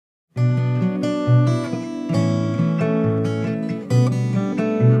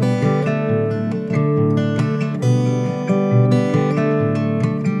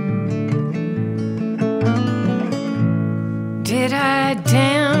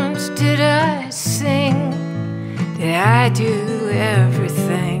I do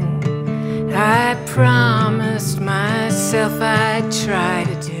everything I promised myself I'd try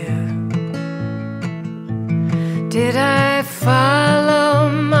to do? Did I follow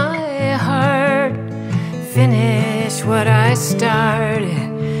my heart, finish what I started,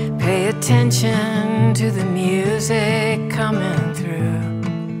 pay attention to the music coming through?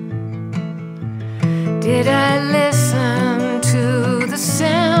 Did I listen to the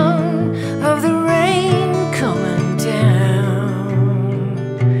sound of the rain coming down?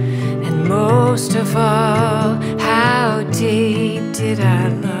 And most of all, how deep did I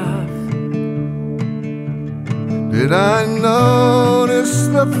love? Did I notice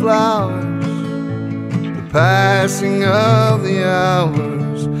the flowers, the passing of the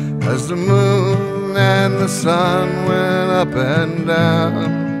hours, as the moon and the sun went up and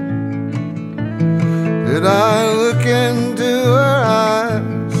down? Did I look into her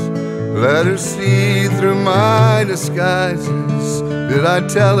eyes, let her see through my disguises? Did I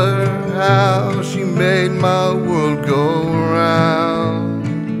tell her how she made my world go round?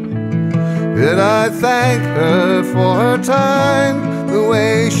 Did I thank her for her time, the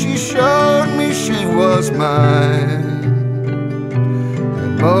way she showed me she was mine?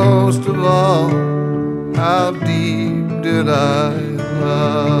 And most of all, how deep did I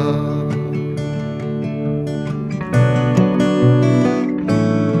love?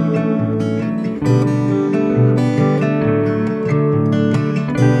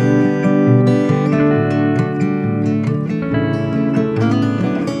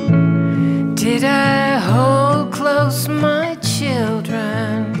 Did I hold close my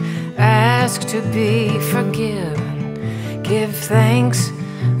children, ask to be forgiven, give thanks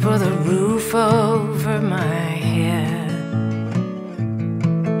for the roof over my head?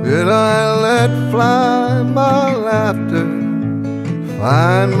 Did I let fly my laughter,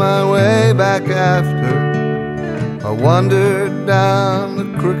 find my way back after I wandered down the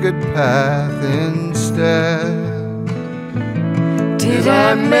crooked path instead? Did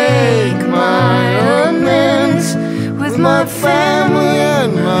I make my amends with my family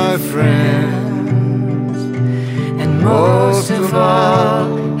and my friends? And most of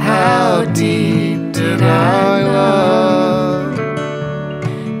all, how deep did I love?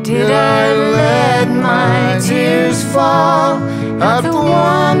 Did I let my tears fall at the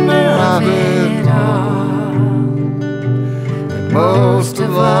wonder of it all? And most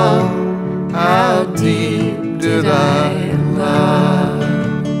of all, how deep did I love?